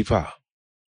وظیفہ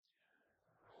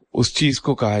اس چیز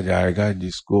کو کہا جائے گا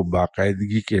جس کو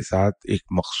باقاعدگی کے ساتھ ایک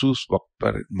مخصوص وقت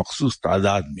پر مخصوص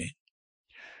تعداد میں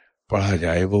پڑھا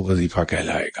جائے وہ وظیفہ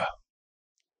کہلائے گا.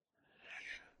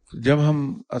 جب ہم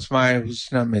اسماء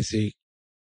حسنہ میں سے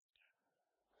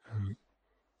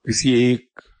کسی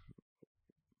ایک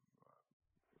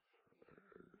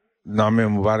نام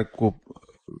مبارک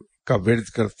کا ورد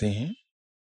کرتے ہیں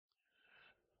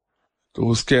تو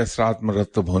اس کے اثرات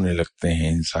مرتب ہونے لگتے ہیں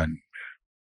انسان.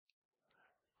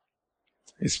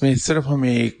 اس میں صرف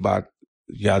ہمیں ایک بات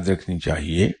یاد رکھنی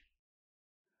چاہیے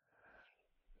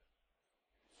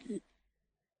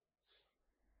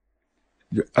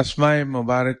جو اسماء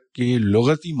مبارک کے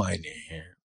لغتی معنی ہیں.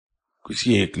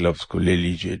 کسی ایک لفظ کو لے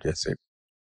لیجئے، جیسے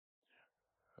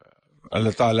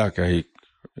اللہ تعالیٰ کا ایک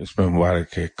اس میں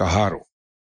مبارک ہے قہارو،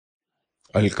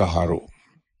 القہارو.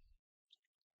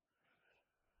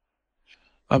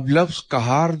 اب لفظ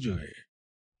قہار جو ہے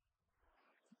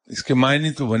اس کے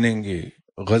معنی تو بنیں گے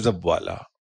غضب والا،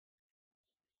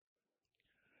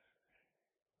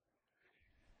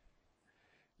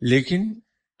 لیکن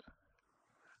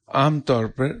عام طور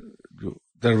پر جو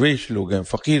درویش لوگ ہیں،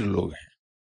 فقیر لوگ ہیں،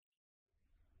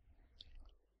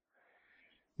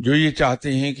 جو یہ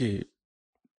چاہتے ہیں کہ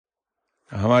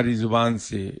ہماری زبان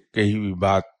سے کہی ہوئی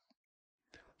بات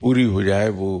پوری ہو جائے،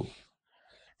 وہ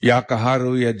یا قہار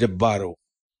ہو یا جبار ہو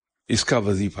اس کا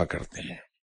وظیفہ کرتے ہیں.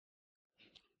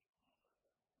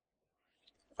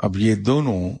 اب یہ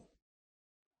دونوں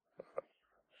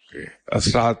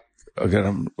اثرات اگر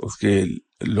ہم اس کے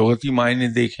لغتی معنی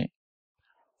دیکھیں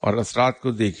اور اثرات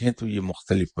کو دیکھیں تو یہ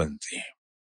مختلف بنتے ہیں.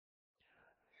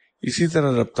 اسی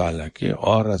طرح رب تعالیٰ کے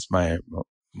اور اسماء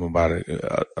مبارک،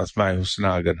 اسماء حسنہ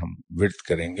اگر ہم ورد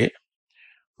کریں گے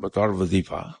بطور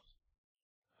وظیفہ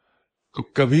تو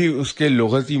کبھی اس کے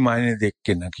لغتی معنی دیکھ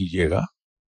کے نہ کیجیے گا،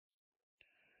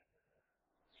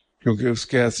 کیونکہ اس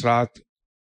کے اثرات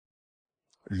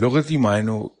لغتی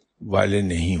معنوں والے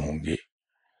نہیں ہوں گے.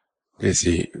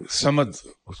 جیسے سمد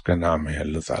اس کا نام ہے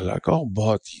اللہ تعالیٰ کا،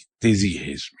 بہت ہی تیزی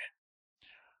ہے اس میں،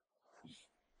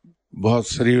 بہت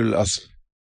سریع الاصل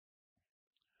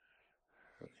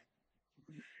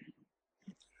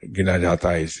گنا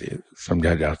جاتا ہے، اسے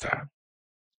سمجھا جاتا ہے.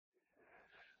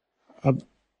 اب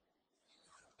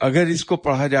اگر اس کو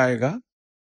پڑھا جائے گا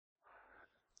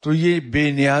تو یہ بے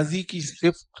نیازی کی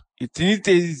صفت اتنی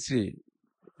تیزی سے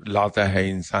لاتا ہے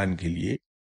انسان کے لیے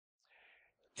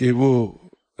کہ وہ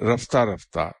رفتہ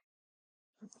رفتہ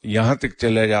یہاں تک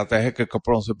چلا جاتا ہے کہ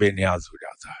کپڑوں سے بے نیاز ہو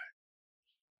جاتا ہے.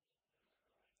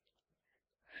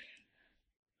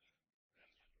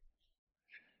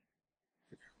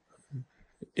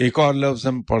 ایک اور لفظ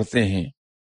ہم پڑھتے ہیں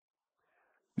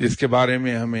جس کے بارے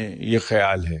میں ہمیں یہ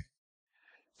خیال ہے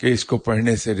کہ اس کو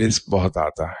پڑھنے سے رزق بہت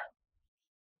آتا ہے،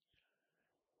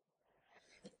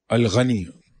 الغنی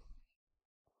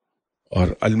اور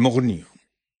المغنی.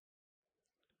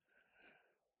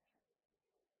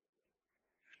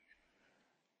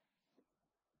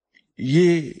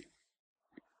 یہ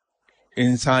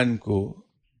انسان کو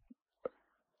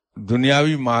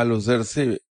دنیاوی مال و زر سے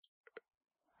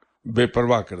بے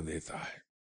پرواہ کر دیتا ہے.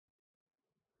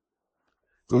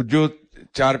 تو جو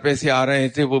 4 پیسے آ رہے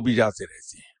تھے وہ بھی جاتے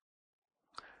رہتے ہیں،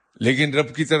 لیکن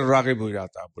رب کی طرف راغب ہو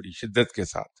جاتا ہے بڑی شدت کے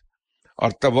ساتھ.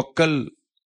 اور توکل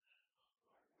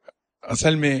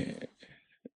اصل میں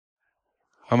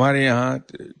ہمارے یہاں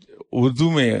اردو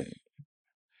میں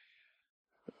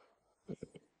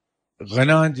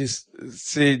غنا جس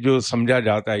سے جو سمجھا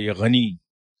جاتا ہے، یہ غنی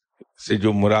سے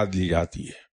جو مراد لی جاتی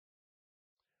ہے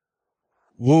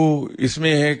وہ اس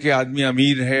میں ہے کہ آدمی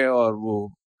امیر ہے اور وہ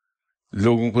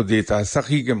لوگوں کو دیتا ہے.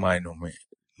 سخی کے معنوں میں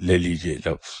لے لیجئے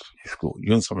لفظ، اس کو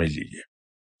یوں سمجھ لیجئے.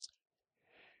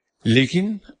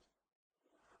 لیکن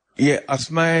یہ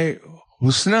اسماء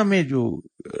حسنہ میں جو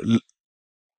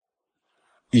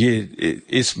یہ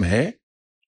اسم ہے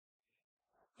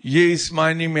یہ اس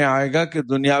معنی میں آئے گا کہ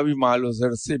دنیاوی مال و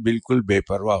زر سے بالکل بے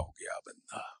پرواہ ہو گیا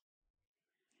بندہ.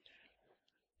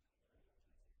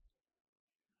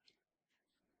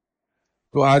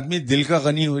 تو آدمی دل کا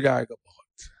غنی ہو جائے گا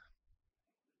بہت،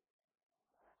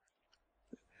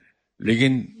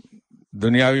 لیکن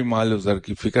دنیاوی مال و زر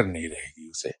کی فکر نہیں رہے گی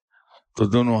اسے، تو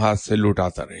دونوں ہاتھ سے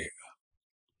لوٹاتا رہے گا.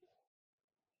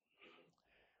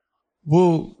 وہ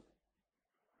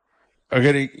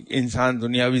اگر ایک انسان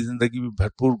دنیاوی زندگی بھی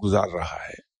بھرپور گزار رہا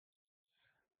ہے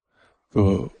تو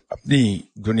اپنی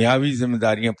دنیاوی ذمہ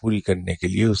داریاں پوری کرنے کے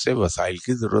لیے اسے وسائل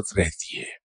کی ضرورت رہتی ہے.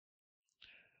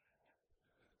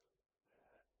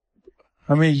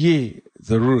 ہمیں یہ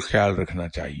ضرور خیال رکھنا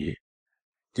چاہیے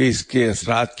کہ اس کے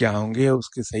اثرات کیا ہوں گے. اس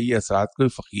کے صحیح اثرات کوئی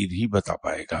فقیر ہی بتا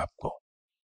پائے گا آپ کو.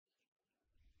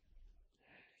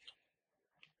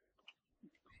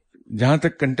 جہاں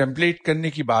تک کنٹمپلیٹ کرنے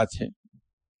کی بات ہے،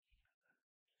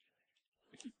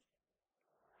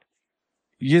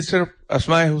 یہ صرف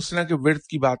اسماء حسنہ کے ورد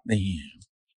کی بات نہیں ہے.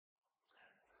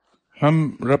 ہم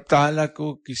رب تعالیٰ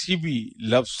کو کسی بھی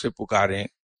لفظ سے پکاریں،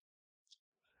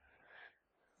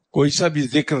 کوئی سا بھی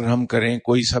ذکر ہم کریں،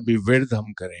 کوئی سا بھی ورد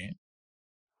ہم کریں،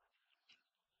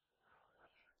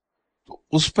 تو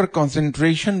اس پر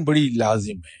کنسنٹریشن بڑی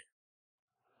لازم ہے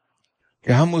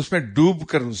کہ ہم اس میں ڈوب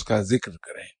کر اس کا ذکر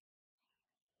کریں.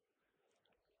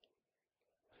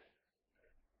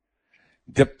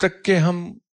 جب تک کہ ہم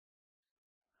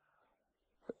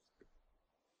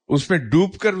اس میں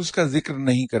ڈوب کر اس کا ذکر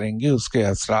نہیں کریں گے، اس کے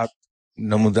اثرات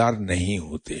نمودار نہیں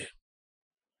ہوتے.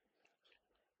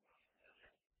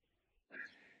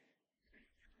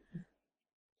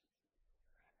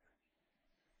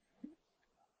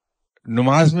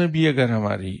 نماز میں بھی اگر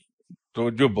ہماری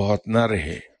توجہ بہت نہ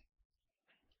رہے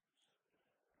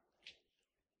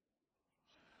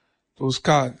تو اس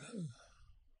کا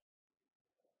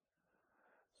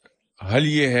حل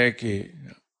یہ ہے کہ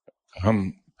ہم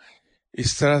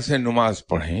اس طرح سے نماز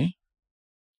پڑھیں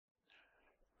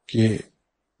کہ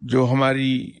جو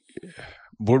ہماری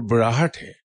بڑبڑاہٹ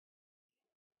ہے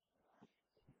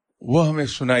وہ ہمیں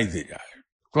سنائی دے جائے.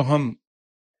 تو ہم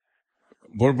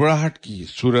بڑبڑاہٹ کی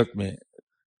صورت میں،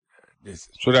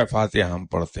 جیسے سورہ فاتحہ ہم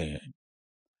پڑھتے ہیں،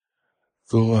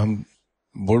 تو ہم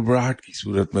بڑبڑاہٹ کی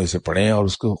صورت میں اسے پڑھیں اور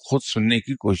اس کو خود سننے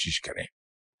کی کوشش کریں.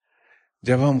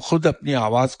 جب ہم خود اپنی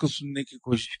آواز کو سننے کی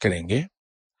کوشش کریں گے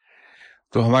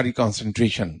تو ہماری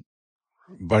کنسنٹریشن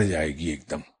بڑھ جائے گی ایک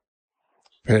دم.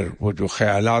 پھر وہ جو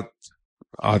خیالات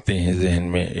آتے ہیں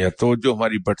ذہن میں یا توجہ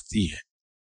ہماری بڑھتی ہے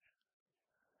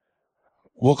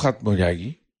وہ ختم ہو جائے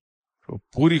گی. تو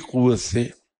پوری قوت سے،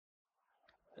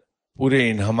 پورے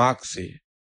انہماک سے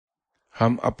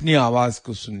ہم اپنی آواز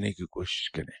کو سننے کی کوشش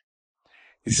کریں.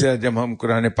 اس سے جب ہم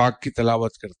قرآن پاک کی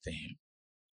تلاوت کرتے ہیں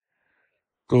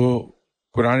تو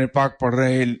قرآن پاک پڑھ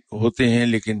رہے ہوتے ہیں،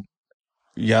 لیکن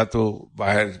یا تو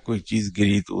باہر کوئی چیز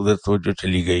گری تو ادھر توجہ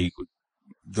چلی گئی،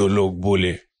 دو لوگ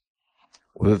بولے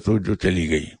ادھر توجہ چلی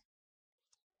گئی.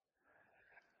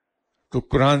 تو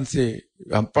قرآن سے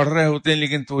ہم پڑھ رہے ہوتے ہیں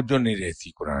لیکن توجہ نہیں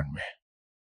رہتی قرآن میں.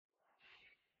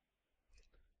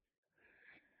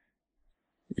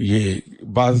 یہ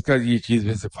بعض کا یہ چیز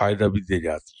ویسے فائدہ بھی دے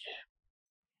جاتی ہے.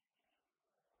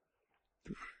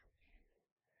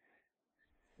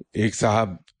 ایک صاحب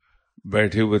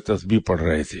بیٹھے ہوئے تسبیح پڑھ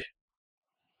رہے تھے،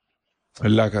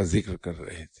 اللہ کا ذکر کر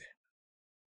رہے تھے،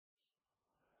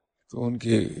 تو ان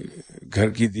کے گھر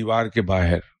کی دیوار کے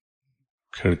باہر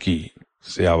کھڑکی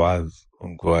سے آواز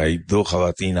ان کو آئی. دو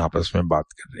خواتین آپس میں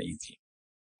بات کر رہی تھی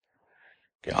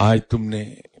کہ آج تم نے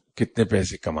کتنے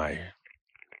پیسے کمائے.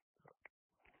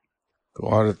 تو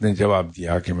عورت نے جواب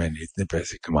دیا کہ میں نے اتنے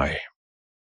پیسے کمائے.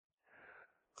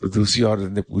 تو دوسری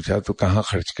عورت نے پوچھا تو کہاں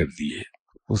خرچ کر دیے؟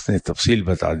 اس نے تفصیل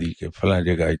بتا دی کہ فلاں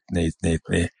جگہ اتنے اتنے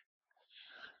اتنے.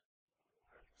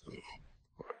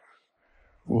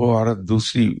 وہ عورت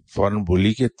دوسری فوراً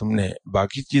بولی کہ تم نے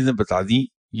باقی چیزیں بتا دی،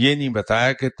 یہ نہیں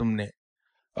بتایا کہ تم نے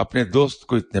اپنے دوست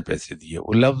کو اتنے پیسے دیے.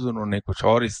 وہ لفظ انہوں نے کچھ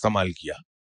اور استعمال کیا،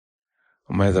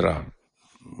 میں ذرا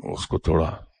اس کو تھوڑا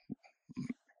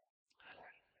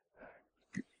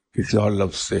کسی اور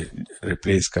لفظ سے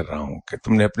ریپلیس کر رہا ہوں کہ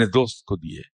تم نے اپنے دوست کو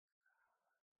دیے.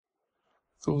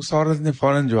 تو اس عورت نے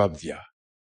فوراً جواب دیا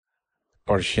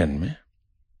پرشین میں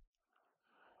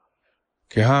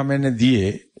کہ ہاں میں نے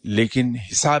دیے، لیکن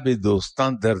حساب دوستاں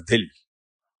در دل،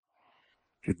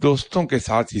 کہ دوستوں کے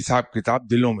ساتھ حساب کتاب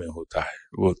دلوں میں ہوتا ہے،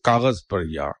 وہ کاغذ پر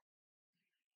یا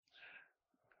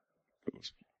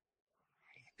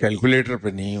کیلکولیٹر پہ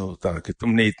نہیں ہوتا کہ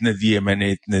تم نے اتنے دیے میں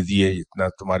نے اتنے دیے، اتنا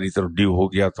تمہاری طرف ڈیو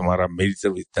ہو گیا، تمہارا میری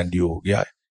طرف اتنا ڈیو ہو گیا.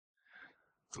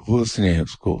 تو وہ اس نے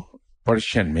اس کو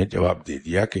پرشین میں جواب دے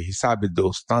دیا کہ حساب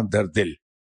دوستاں در دل.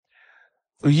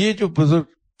 تو یہ جو بزرگ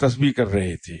تسبیح کر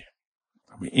رہے تھے،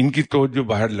 ان کی توجہ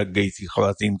باہر لگ گئی تھی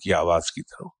خواتین کی آواز کی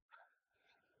طرف،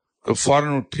 تو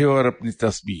فوراً اٹھے اور اپنی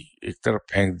تسبیح ایک طرف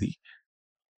پھینک دی.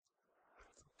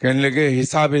 کہنے لگے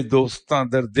حساب دوستاں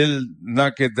در دل نہ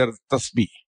کہ در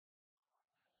تسبیح.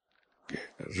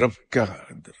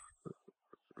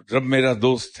 رب میرا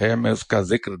دوست ہے، میں اس کا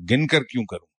ذکر گن کر کیوں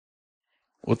کروں،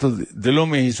 وہ تو دلوں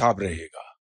میں حساب رہے گا.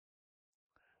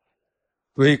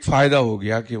 تو ایک فائدہ ہو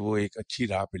گیا کہ وہ ایک اچھی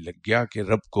راہ پہ لگ گیا کہ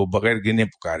رب کو بغیر گنے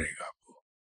پکارے گا وہ.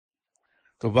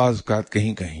 تو بعض اوقات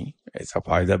کہیں کہیں ایسا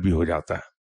فائدہ بھی ہو جاتا ہے.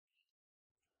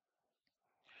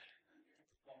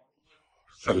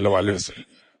 صلی اللہ علیہ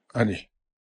وسلم. ہاں جی.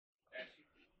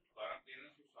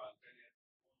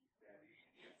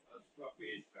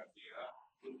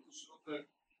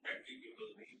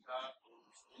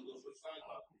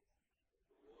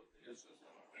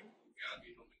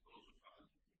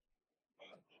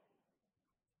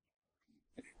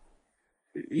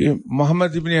 یہ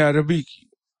محمد ابن عربی کی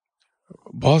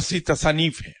بہت سی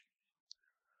تصانیف ہیں.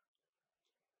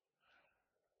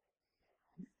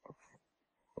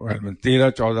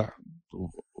 13-14 تو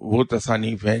وہ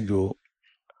تصانیف ہیں جو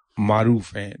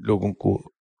معروف ہیں، لوگوں کو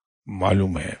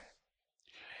معلوم ہے.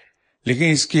 لیکن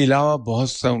اس کے علاوہ بہت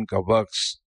سا ان کا ورکس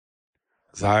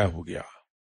ضائع ہو گیا،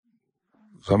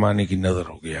 زمانے کی نظر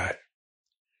ہو گیا ہے.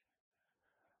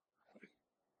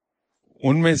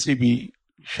 ان میں سے بھی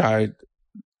شاید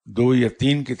 2 یا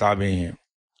 3 کتابیں ہیں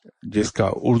جس کا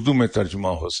اردو میں ترجمہ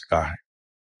ہو سکا ہے.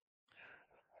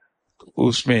 تو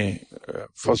اس میں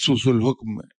فصوص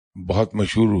الحکم بہت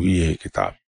مشہور ہوئی ہے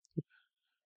کتاب.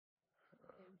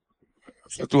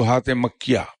 فتوحات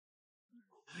مکیہ،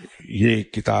 یہ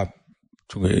کتاب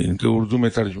چونکہ ان کے اردو میں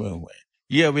ترجمے ہوئے ہیں،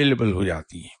 یہ اویلیبل ہو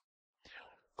جاتی ہیں،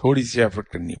 تھوڑی سی ایفرٹ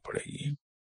کرنی پڑے گی.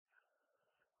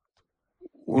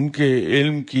 ان کے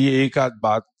علم کی ایک آدھ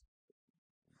بات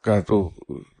کا تو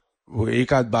وہ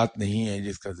ایک آدھ بات نہیں ہے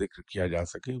جس کا ذکر کیا جا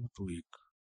سکے، وہ تو ایک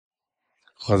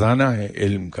خزانہ ہے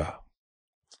علم کا،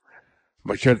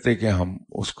 بشرطے کہ ہم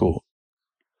اس کو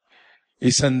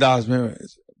اس انداز میں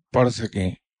پڑھ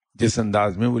سکیں جس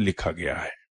انداز میں وہ لکھا گیا ہے،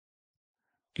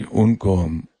 کہ ان کو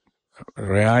ہم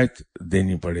رعایت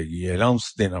دینی پڑے گی،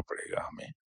 الاؤنس دینا پڑے گا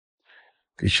ہمیں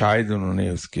کہ شاید انہوں نے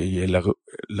اس کے یہ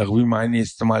لغوی معنی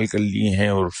استعمال کر لیے ہیں،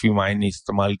 عرفی معنی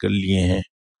استعمال کر لیے ہیں،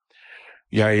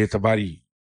 یا اعتباری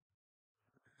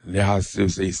لحاظ سے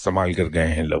اسے استعمال کر گئے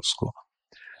ہیں لفظ کو.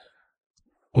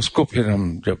 اس کو پھر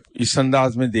ہم جب اس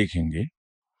انداز میں دیکھیں گے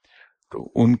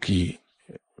تو ان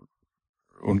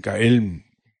کا علم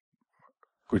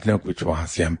کچھ نہ کچھ وہاں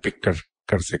سے ہم پک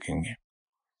کر سکیں گے.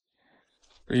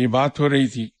 تو یہ بات ہو رہی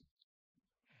تھی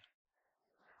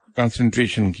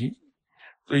کنسنٹریشن کی.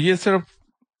 تو یہ صرف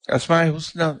اسماء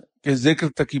حسنہ کے ذکر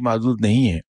تک ہی محدود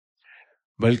نہیں ہے،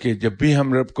 بلکہ جب بھی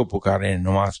ہم رب کو پکاریں،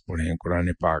 نماز پڑھیں،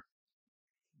 قرآن پاک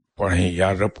پڑھیں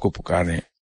یا رب کو پکاریں،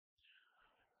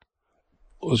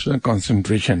 اس میں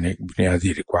کنسنٹریشن ایک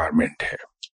بنیادی ریکوائرمنٹ ہے.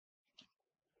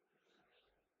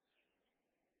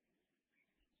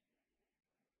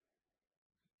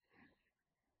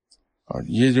 اور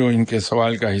یہ جو ان کے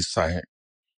سوال کا حصہ ہے،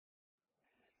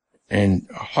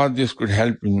 and how this could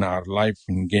help in our life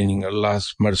in gaining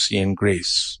Allah's mercy and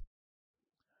grace.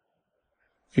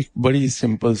 ایک بڑی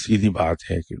سمپل سیدھی بات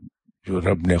ہے کہ جو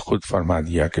رب نے خود فرما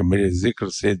دیا کہ میرے ذکر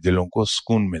سے دلوں کو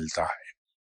سکون ملتا ہے.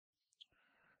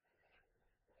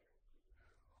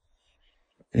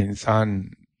 انسان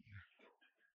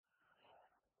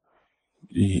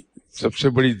کی سب سے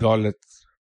بڑی دولت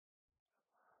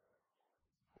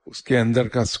اس کے اندر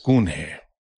کا سکون ہے،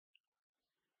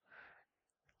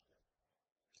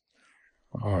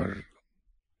 اور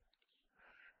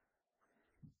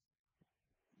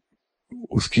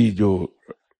اس کی جو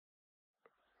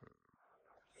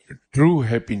ٹرو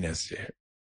ہیپینس ہے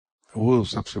وہ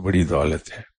سب سے بڑی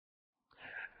دولت ہے.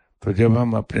 تو جب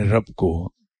ہم اپنے رب کو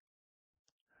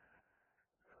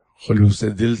خلوص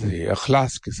دل سے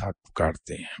اخلاص کے ساتھ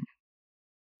پکارتے ہیں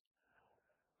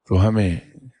تو ہمیں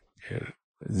پھر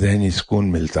ذہنی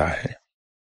سکون ملتا ہے.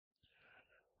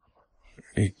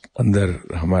 ایک اندر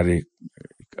ہمارے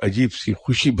ایک عجیب سی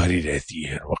خوشی بھری رہتی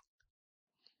ہے ہر وقت.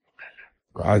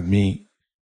 آدمی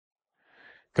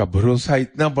کا بھروسہ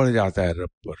اتنا بڑھ جاتا ہے رب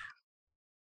پر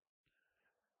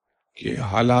کہ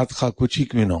حالات خواہ کچھ ہی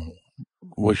کیوں نہ ہو،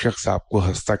 وہ شخص آپ کو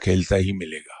ہنستا کھیلتا ہی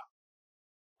ملے گا.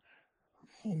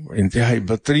 انتہائی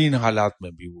بدترین حالات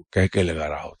میں بھی وہ کہہ کے لگا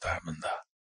رہا ہوتا ہے بندہ.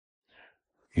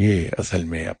 یہ اصل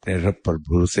میں اپنے رب پر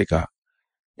بھروسے کا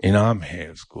انعام ہے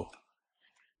اس کو،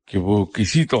 کہ وہ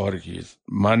کسی طور کی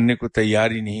ماننے کو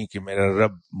تیار ہی نہیں کہ میرا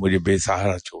رب مجھے بے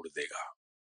سہارا چھوڑ دے گا.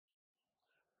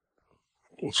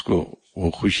 اس کو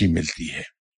وہ خوشی ملتی ہے.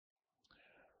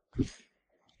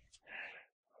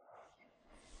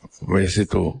 ویسے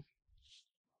تو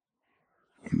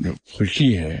جو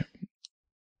خوشی ہے،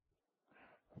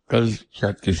 کل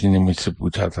شاید کسی نے مجھ سے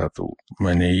پوچھا تھا تو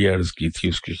میں نے یہ عرض کی تھی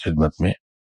اس کی خدمت میں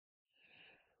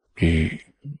کہ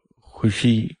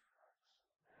خوشی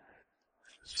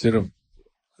صرف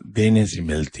دینے سے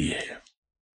ملتی ہے،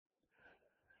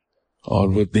 اور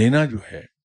وہ دینا جو ہے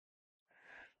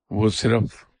وہ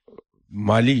صرف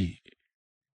مالی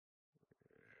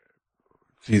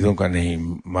چیزوں کا نہیں،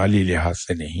 مالی لحاظ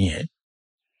سے نہیں ہے،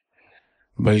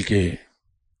 بلکہ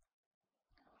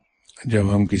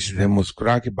جب ہم کسی سے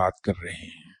مسکرا کے بات کر رہے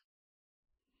ہیں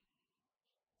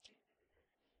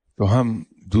تو ہم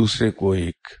دوسرے کو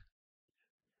ایک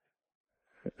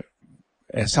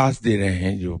احساس دے رہے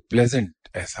ہیں جو پلیزنٹ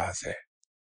احساس ہے.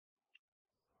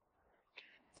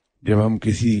 جب ہم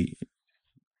کسی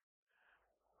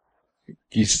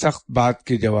کی سخت بات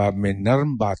کے جواب میں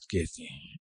نرم بات کہتے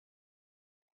ہیں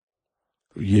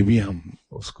تو یہ بھی ہم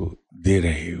اس کو دے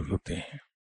رہے ہوتے ہیں.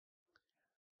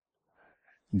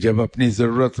 جب اپنی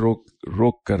ضرورت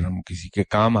روک کر ہم کسی کے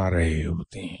کام آ رہے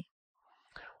ہوتے ہیں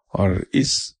اور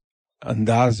اس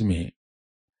انداز میں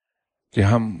کہ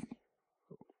ہم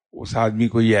اس آدمی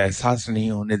کو یہ احساس نہیں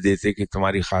ہونے دیتے کہ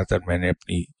تمہاری خاطر میں نے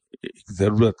اپنی ایک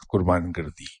ضرورت قربان کر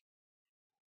دی،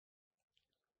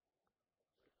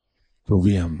 تو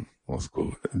بھی ہم اس کو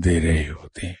دے رہے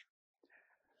ہوتے ہیں.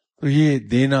 تو یہ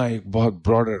دینا ایک بہت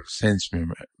براڈر سینس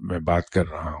میں بات کر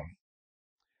رہا ہوں.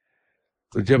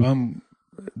 تو جب ہم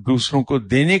دوسروں کو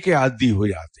دینے کے عادی ہو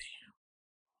جاتے ہیں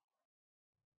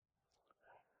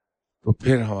تو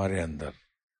پھر ہمارے اندر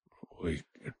وہ ایک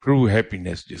ٹرو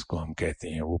ہیپینس جس کو ہم کہتے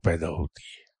ہیں وہ پیدا ہوتی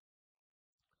ہے.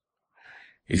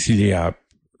 اسی لیے آپ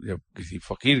جب کسی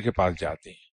فقیر کے پاس جاتے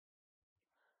ہیں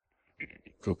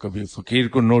تو کبھی فقیر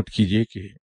کو نوٹ کیجئے کہ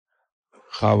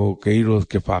خواہ وہ کئی روز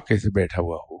کے فاقے سے بیٹھا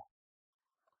ہوا ہو،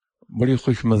 بڑی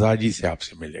خوش مزاجی سے آپ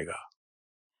سے ملے گا.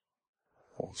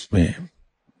 اس میں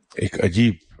ایک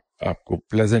عجیب آپ کو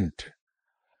پلیزنٹ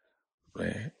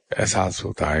احساس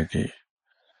ہوتا ہے کہ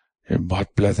یہ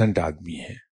بہت پلیزنٹ آدمی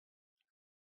ہے.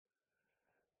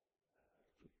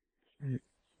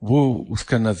 وہ اس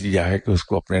کا نتیجہ ہے کہ اس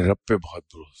کو اپنے رب پہ بہت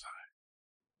بھروسہ ہے.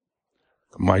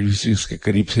 مایوسی اس کے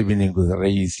قریب سے بھی نہیں گزر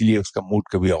رہی، اسی لیے اس کا موڈ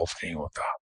کبھی آف نہیں ہوتا.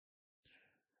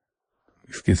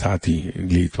 اس کے ساتھ ہی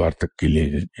اگلی اتوار تک کے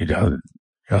لیے اجازت.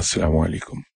 السلام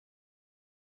علیکم.